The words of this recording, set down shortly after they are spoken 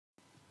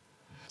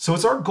So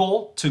it's our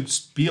goal to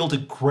be able to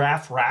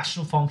graph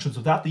rational functions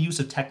without the use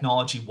of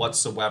technology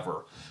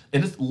whatsoever.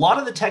 And a lot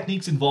of the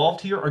techniques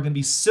involved here are going to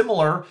be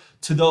similar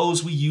to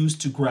those we use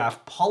to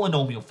graph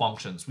polynomial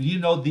functions. We need to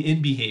know the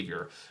end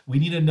behavior. We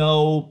need to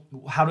know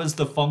how does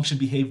the function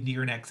behave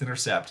near an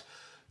x-intercept.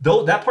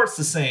 Though that part's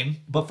the same,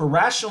 but for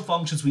rational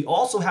functions, we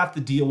also have to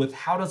deal with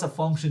how does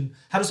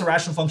a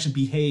rational function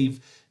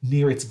behave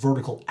near its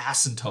vertical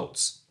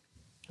asymptotes,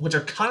 which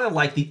are kind of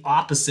like the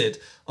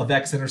opposite of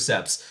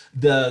x-intercepts.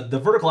 The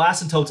vertical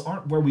asymptotes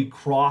aren't where we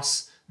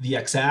cross the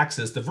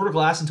x-axis. The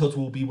vertical asymptotes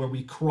will be where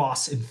we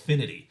cross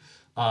infinity,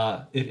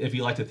 if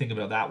you like to think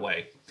about it that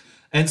way.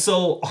 And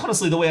so,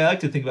 honestly, the way I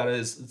like to think about it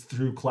is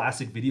through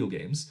classic video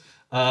games.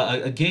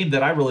 A game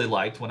that I really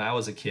liked when I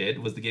was a kid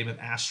was the game of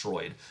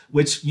Asteroid,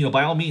 which,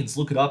 by all means,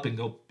 look it up and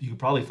go. You could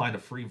probably find a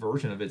free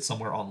version of it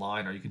somewhere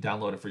online, or you can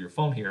download it for your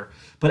phone here.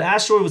 But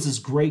Asteroid was this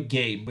great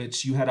game,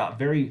 which you had a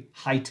very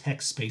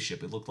high-tech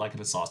spaceship. It looked like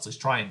an isosceles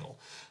triangle.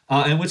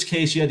 In which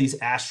case, you had these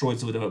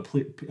asteroids that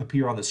would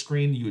appear on the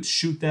screen. You would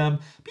shoot them,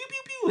 pew,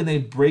 pew, pew, and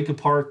they'd break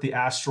apart the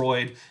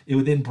asteroid. It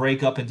would then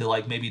break up into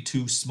like maybe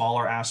 2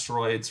 smaller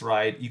asteroids,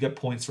 right? You get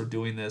points for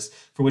doing this,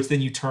 for which then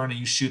you turn and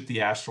you shoot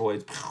the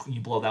asteroids, and you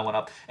blow that one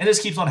up. And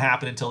this keeps on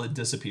happening until it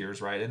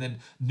disappears, right? And then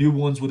new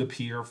ones would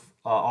appear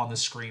on the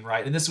screen,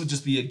 right? And this would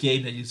just be a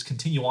game that you just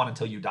continue on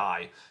until you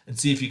die and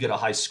see if you get a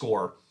high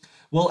score.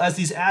 Well, as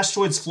these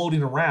asteroids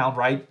floating around,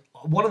 right,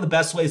 one of the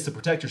best ways to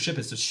protect your ship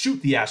is to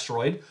shoot the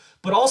asteroid.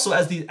 But also,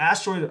 as the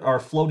asteroids are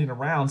floating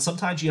around,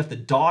 sometimes you have to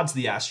dodge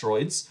the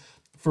asteroids,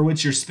 for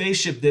which your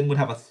spaceship then would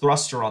have a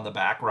thruster on the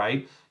back,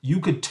 right? You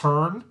could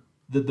turn,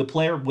 the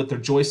player with their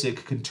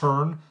joystick can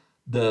turn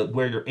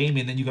where you're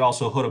aiming, then you could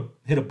also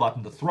hit a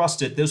button to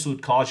thrust it. This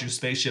would cause your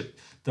spaceship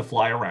to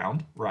fly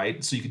around,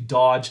 right? So you could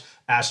dodge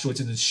asteroids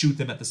and then shoot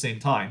them at the same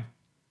time.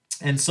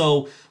 And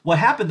so what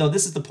happened, though,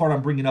 this is the part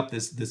I'm bringing up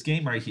this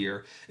game right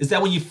here, is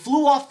that when you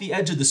flew off the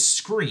edge of the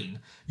screen,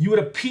 you would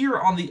appear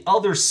on the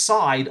other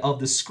side of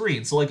the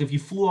screen. So like if you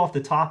flew off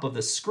the top of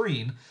the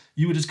screen,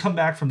 you would just come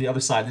back from the other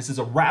side. This is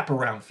a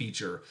wraparound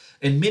feature.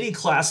 And many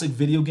classic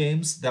video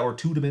games that were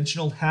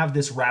two-dimensional have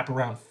this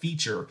wraparound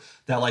feature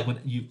that, like when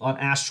you on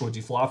Asteroids,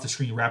 you fly off the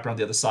screen, you wrap around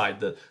the other side.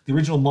 The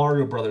original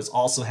Mario Brothers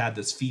also had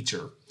this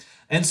feature.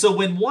 And so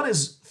when one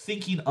is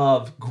thinking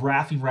of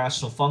graphing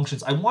rational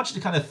functions, I want you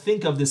to kind of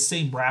think of this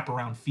same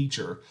wraparound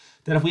feature,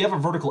 that if we have a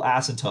vertical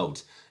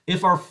asymptote,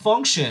 if our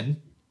function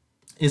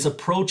is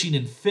approaching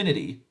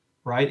infinity,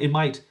 right, it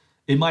might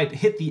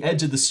hit the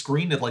edge of the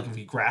screen, like if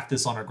we graph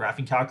this on our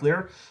graphing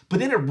calculator, but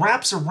then it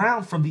wraps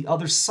around from the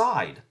other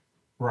side,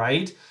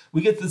 right?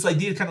 We get this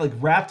idea kind of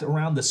like wrapped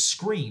around the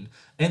screen.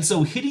 And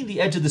so hitting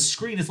the edge of the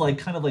screen is like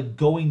kind of like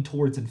going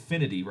towards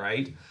infinity,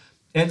 right?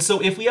 And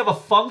so if we have a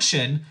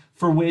function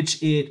for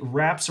which it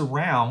wraps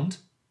around,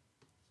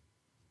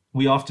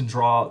 we often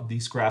draw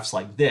these graphs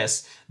like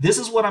this. This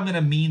is what I'm going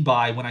to mean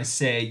by when I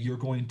say you're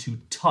going to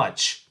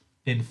touch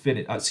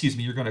infinity.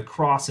 You're going to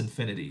cross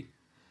infinity.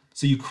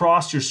 So you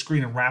crossed your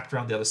screen and wrapped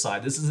around the other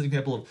side. This is an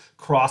example of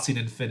crossing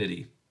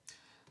infinity.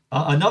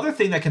 Another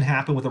thing that can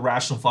happen with a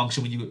rational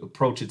function when you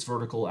approach its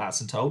vertical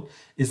asymptote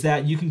is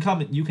that you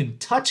can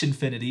touch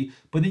infinity,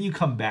 but then you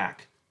come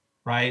back,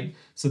 right?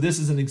 So this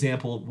is an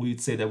example.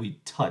 We'd say that we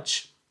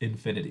touch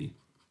infinity.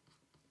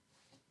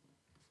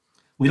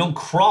 We don't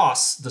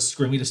cross the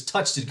screen, we just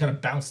touched it, kind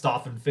of bounced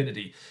off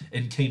infinity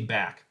and came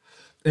back.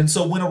 And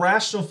so when a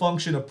rational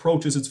function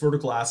approaches its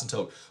vertical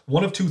asymptote,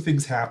 one of 2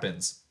 things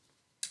happens.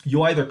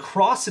 You either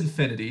cross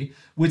infinity,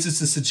 which is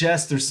to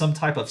suggest there's some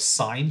type of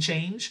sign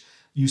change.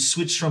 You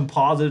switch from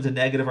positive to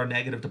negative or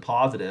negative to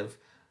positive.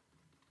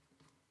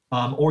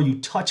 Or you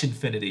touch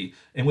infinity,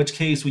 in which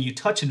case when you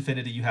touch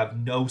infinity, you have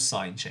no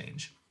sign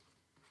change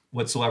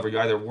whatsoever. You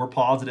either were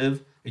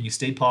positive and you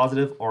stayed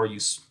positive, or you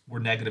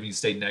were negative and you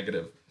stayed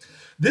negative.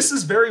 This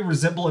is very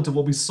resemblant to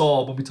what we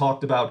saw when we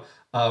talked about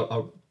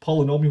a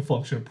polynomial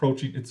function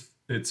approaching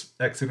its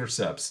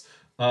x-intercepts.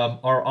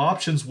 Our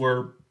options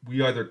were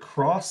we either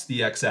cross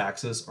the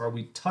x-axis or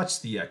we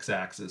touch the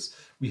x-axis.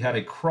 We had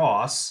a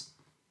cross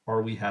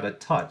or we had a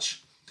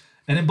touch.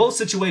 And in both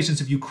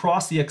situations, if you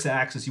cross the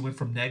x-axis, you went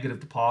from negative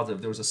to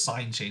positive. There was a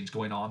sign change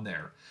going on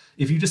there.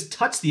 If you just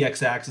touch the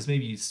x-axis,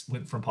 maybe you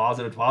went from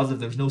positive to positive,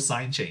 there's no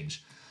sign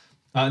change.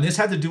 And this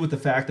had to do with the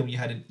fact that when you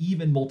had an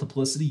even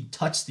multiplicity, you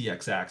touched the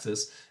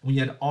x-axis. And when you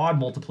had an odd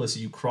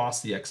multiplicity, you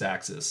crossed the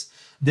x-axis.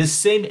 This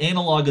same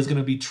analog is going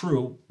to be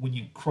true when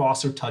you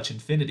cross or touch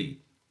infinity.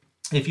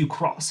 If you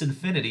cross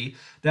infinity,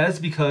 that is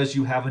because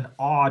you have an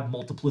odd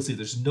multiplicity.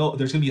 There's going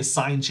to be a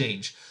sign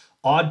change.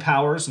 Odd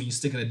powers, when you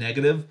stick in a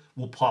negative,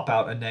 will pop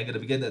out a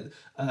negative. Again,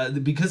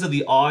 because of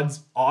the odds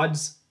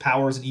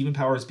powers and even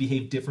powers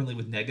behave differently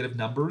with negative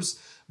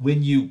numbers.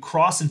 When you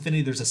cross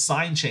infinity, there's a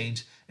sign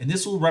change. And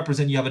this will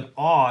represent you have an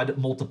odd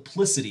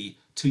multiplicity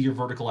to your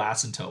vertical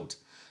asymptote.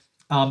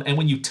 And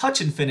when you touch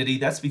infinity,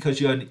 that's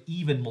because you have an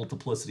even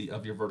multiplicity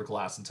of your vertical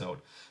asymptote.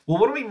 Well,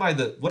 what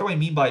do I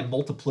mean by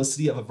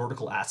multiplicity of a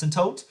vertical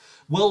asymptote?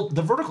 Well,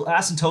 the vertical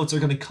asymptotes are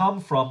going to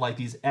come from like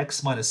these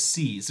x minus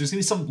c's. There's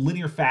going to be some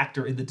linear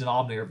factor in the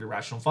denominator of your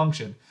rational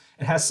function.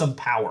 It has some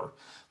power.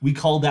 We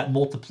call that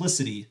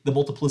multiplicity, the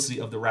multiplicity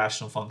of the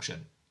rational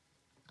function.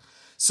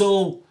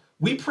 So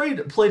we played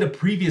a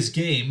previous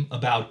game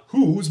about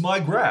who's my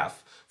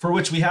graph, for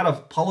which we had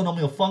a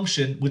polynomial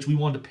function which we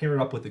wanted to pair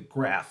it up with a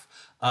graph.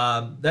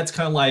 That's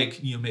kind of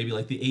like, maybe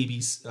like the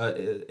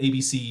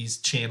ABC's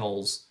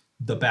channels,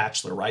 The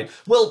Bachelor, right?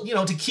 Well,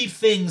 to keep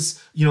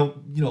things,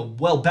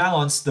 well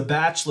balanced, The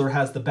Bachelor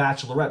has The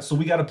Bachelorette. So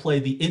we got to play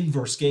the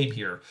inverse game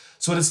here.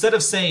 So instead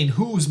of saying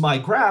who's my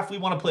graph, we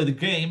want to play the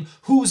game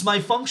who's my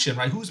function,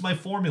 right? Who's my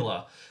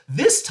formula?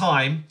 This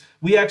time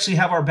we actually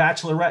have our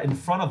Bachelorette in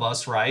front of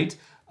us, right?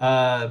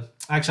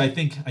 Actually, I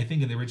think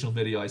in the original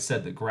video I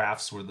said the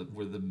graphs were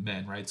the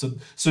men, right?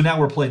 So now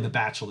we're playing the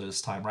Bachelor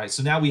this time, right?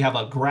 So now we have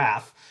a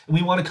graph, and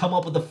we want to come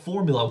up with a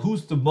formula.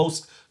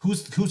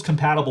 Who's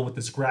compatible with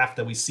this graph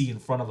that we see in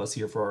front of us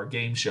here for our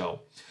game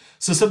show?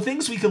 So some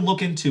things we can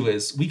look into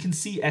is we can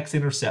see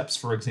x-intercepts,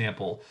 for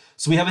example.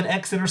 So we have an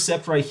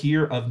x-intercept right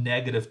here of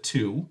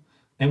 -2,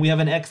 and we have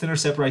an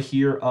x-intercept right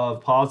here of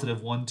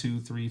positive 1,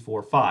 2, 3,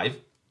 4, 5.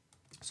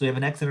 So we have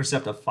an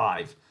x-intercept of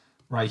 5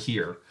 right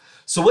here.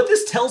 So what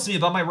this tells me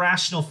about my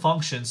rational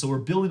function, so we're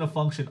building a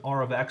function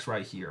r of x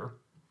right here.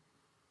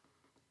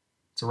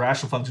 It's a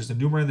rational function, it's the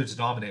numerator and the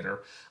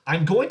denominator.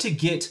 I'm going to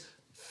get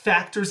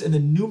factors in the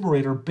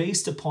numerator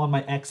based upon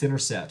my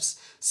x-intercepts.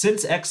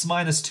 Since x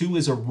minus 2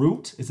 is a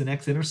root, is an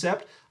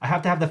x-intercept, I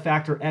have to have the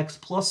factor x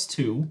plus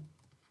 2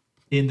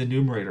 in the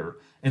numerator.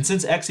 And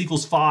since x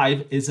equals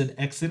 5 is an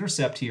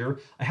x-intercept here,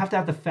 I have to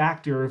have the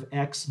factor of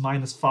x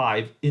minus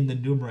 5 in the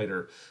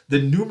numerator.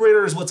 The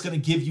numerator is what's going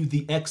to give you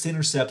the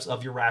x-intercepts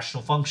of your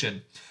rational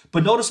function.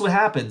 But notice what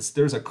happens.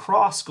 There's a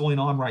cross going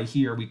on right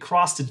here. We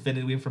crossed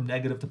infinity. We went from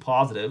negative to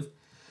positive.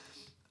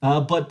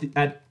 But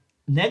at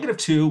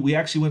 -2, we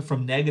actually went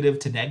from negative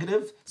to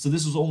negative. So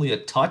this was only a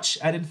touch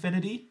at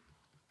infinity.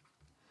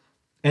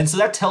 And so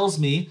that tells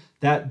me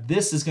that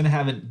this is going to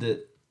have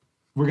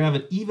we're going to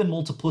have an even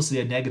multiplicity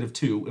at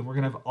 -2, and we're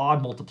going to have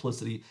odd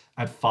multiplicity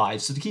at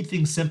 5. So to keep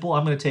things simple,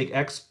 I'm going to take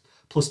x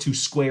plus 2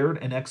 squared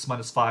and x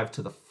minus 5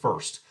 to the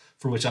first,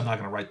 for which I'm not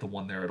going to write the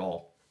 1 there at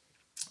all.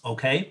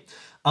 Okay,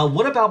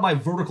 what about my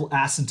vertical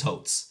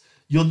asymptotes?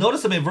 You'll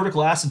notice that my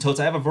vertical asymptotes,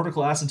 I have a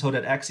vertical asymptote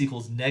at x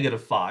equals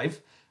 -5,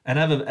 and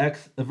I have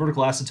a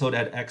vertical asymptote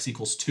at x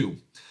equals 2.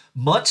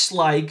 Much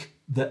like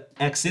the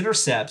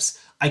x-intercepts,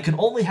 I can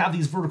only have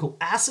these vertical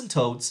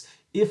asymptotes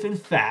if, in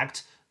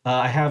fact,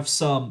 I have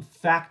some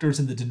factors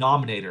in the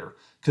denominator,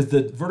 because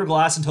the vertical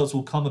asymptotes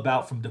will come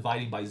about from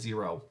dividing by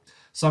 0.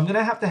 So I'm going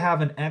to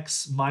have an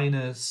x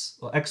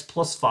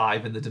plus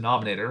 5 in the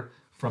denominator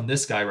from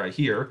this guy right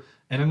here,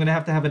 and I'm going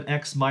to have an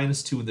x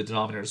minus 2 in the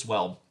denominator as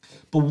well.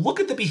 But look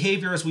at the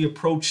behavior as we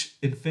approach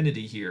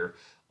infinity here.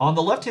 On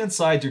the left-hand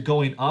side, you're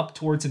going up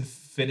towards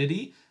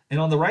infinity, and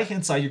on the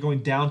right-hand side, you're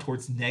going down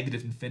towards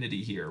negative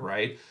infinity here,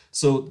 right?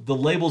 So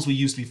the labels we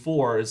used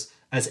before is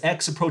as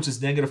x approaches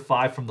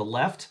 -5 from the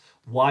left,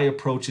 y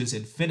approaches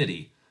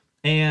infinity.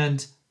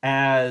 And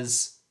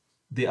as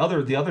the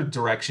other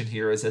direction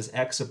here is as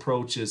x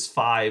approaches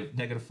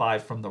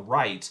 -5 from the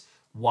right,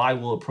 y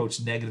will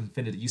approach negative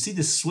infinity. You see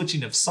this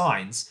switching of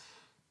signs.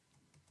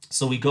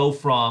 So we go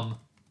from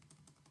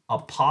a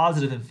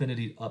positive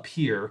infinity up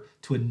here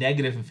to a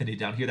negative infinity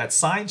down here. That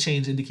sign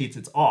change indicates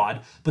it's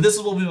odd, but this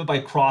is what we meant by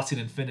crossing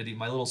infinity.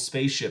 My little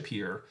spaceship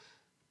here,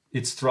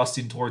 it's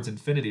thrusting towards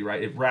infinity,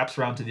 right? It wraps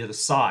around to the other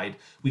side.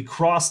 We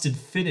crossed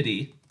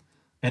infinity,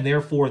 and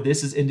therefore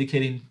this is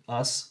indicating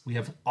us we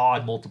have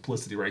odd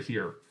multiplicity right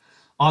here.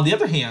 On the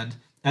other hand,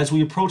 as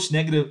we approach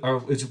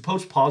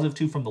positive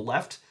 2 from the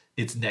left,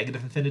 it's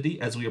negative infinity.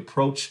 As we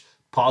approach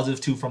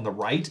positive 2 from the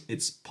right,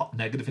 it's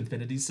negative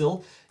infinity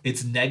still.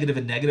 It's negative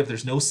and negative.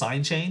 There's no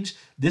sign change.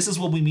 This is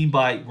what we mean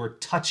by we're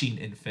touching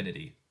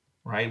infinity,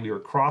 right? We are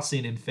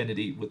crossing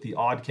infinity with the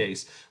odd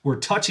case. We're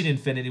touching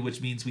infinity,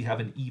 which means we have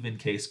an even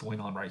case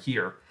going on right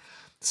here.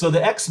 So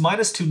the x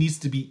minus 2 needs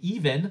to be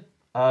even.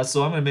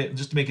 So I'm going to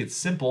just to make it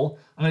simple,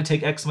 I'm going to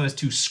take x minus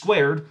 2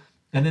 squared,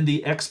 and then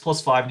the x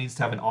plus 5 needs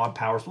to have an odd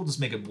power. So we'll just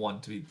make it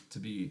 1 to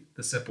be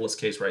the simplest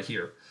case right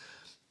here.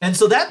 And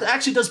so that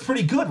actually does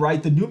pretty good,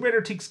 right? The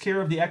numerator takes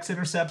care of the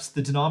x-intercepts,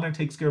 the denominator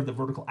takes care of the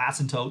vertical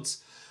asymptotes,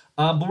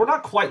 but we're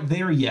not quite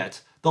there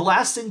yet. The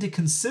last thing to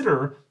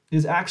consider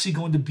is actually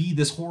going to be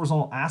this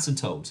horizontal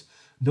asymptote.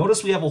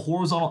 Notice we have a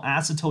horizontal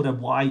asymptote at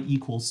y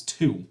equals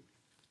 2.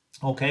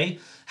 Okay,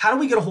 how do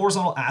we get a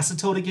horizontal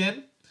asymptote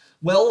again?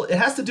 Well, it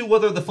has to do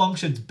whether the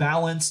function's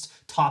balanced,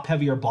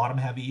 top-heavy, or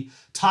bottom-heavy.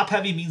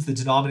 Top-heavy means the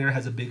denominator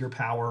has a bigger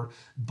power.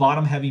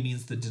 Bottom-heavy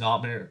means the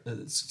denominator,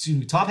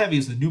 top-heavy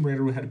is the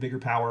numerator who had a bigger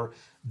power.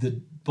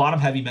 The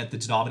bottom-heavy meant the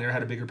denominator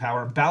had a bigger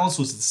power. Balance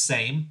was the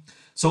same.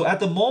 So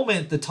at the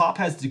moment, the top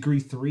has degree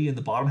 3 and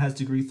the bottom has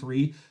degree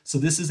 3. So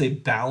this is a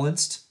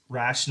balanced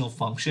rational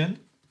function.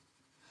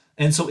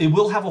 And so it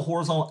will have a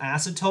horizontal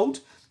asymptote.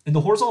 And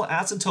the horizontal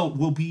asymptote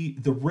will be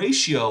the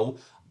ratio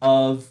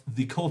of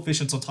the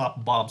coefficients on top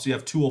and bottom. So you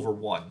have 2 over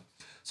 1.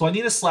 So I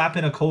need to slap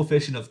in a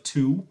coefficient of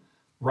 2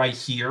 right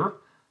here.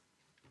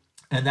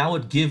 And that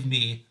would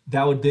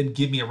then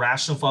give me a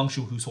rational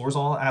function whose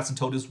horizontal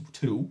asymptote is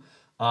 2.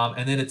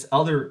 And then its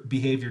other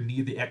behavior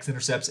near the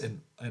x-intercepts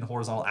and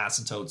horizontal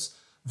asymptotes,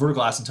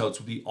 vertical asymptotes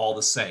would be all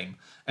the same.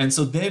 And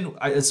so then,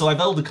 I've been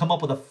able to come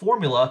up with a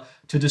formula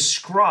to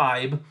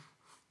describe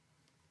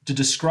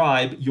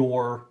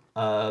your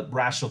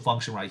rational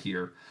function right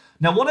here.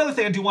 Now, one other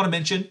thing I do want to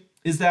mention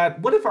is that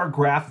what if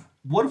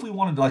we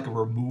wanted like a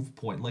remove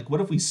point? Like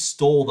what if we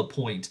stole the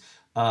point,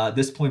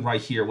 this point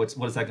right here? What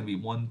is that going to be?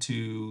 1,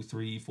 2,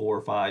 3,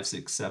 4, 5,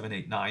 6, 7,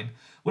 8, 9.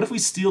 What if we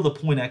steal the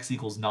point x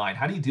equals 9?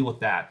 How do you deal with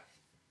that?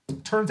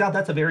 Turns out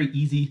that's a very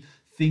easy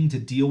thing to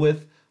deal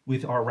with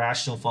our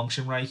rational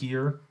function right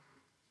here.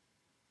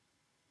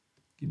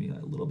 Give me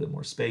a little bit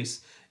more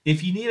space.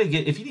 If you need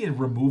a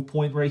remove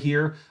point right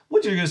here,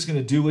 what you're just going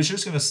to do is you're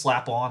just going to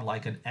slap on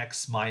like an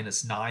x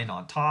minus 9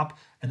 on top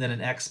and then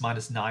an x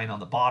minus 9 on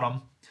the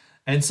bottom.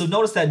 And so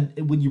notice that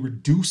when you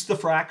reduce the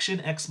fraction,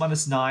 x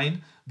minus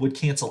 9 would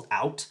cancel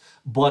out,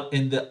 but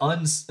in the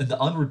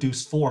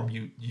unreduced form,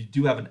 you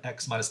do have an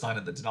x minus 9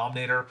 in the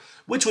denominator,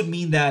 which would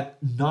mean that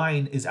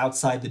 9 is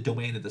outside the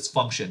domain of this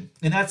function.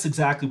 And that's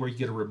exactly where you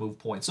get a remove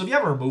point. So if you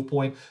have a remove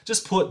point,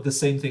 just put the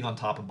same thing on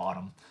top and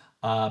bottom.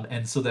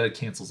 And so that it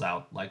cancels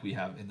out like we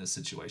have in this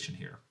situation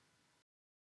here.